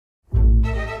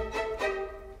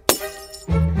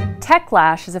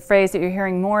Techlash is a phrase that you're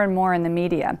hearing more and more in the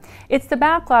media. It's the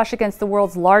backlash against the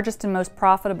world's largest and most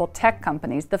profitable tech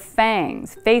companies, the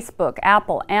FANGs, Facebook,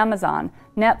 Apple, Amazon,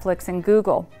 Netflix, and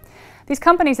Google. These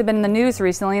companies have been in the news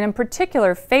recently, and in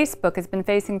particular, Facebook has been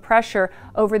facing pressure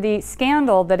over the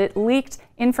scandal that it leaked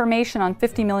information on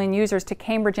 50 million users to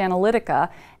Cambridge Analytica,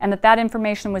 and that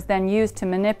information was then used to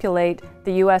manipulate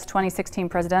the U.S. 2016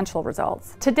 presidential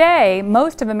results. Today,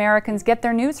 most of Americans get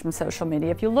their news from social media.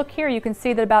 If you look here, you can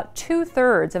see that about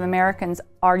 2/3 of Americans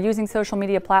are using social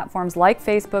media platforms like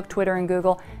Facebook, Twitter, and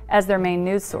Google as their main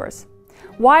news source.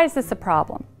 Why is this a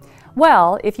problem?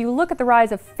 Well, if you look at the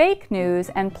rise of fake news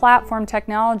and platform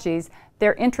technologies,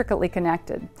 they're intricately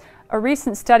connected. A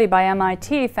recent study by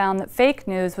MIT found that fake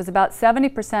news was about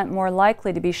 70% more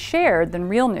likely to be shared than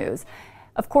real news.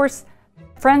 Of course,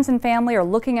 friends and family are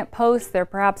looking at posts, they're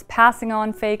perhaps passing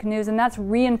on fake news, and that's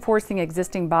reinforcing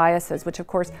existing biases, which of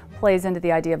course plays into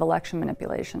the idea of election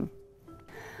manipulation.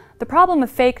 The problem of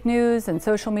fake news and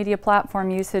social media platform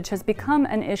usage has become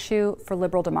an issue for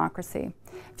liberal democracy.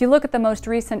 If you look at the most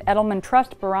recent Edelman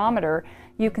Trust Barometer,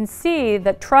 you can see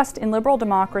that trust in liberal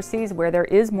democracies where there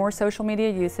is more social media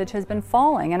usage has been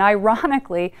falling. And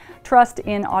ironically, trust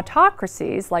in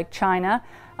autocracies like China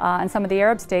and some of the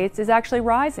Arab states is actually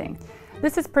rising.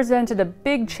 This has presented a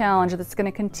big challenge that's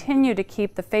going to continue to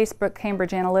keep the Facebook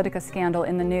Cambridge Analytica scandal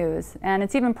in the news. And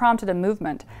it's even prompted a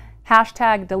movement,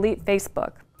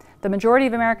 #DeleteFacebook. The majority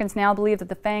of Americans now believe that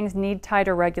the FANGs need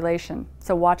tighter regulation,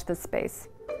 so watch this space.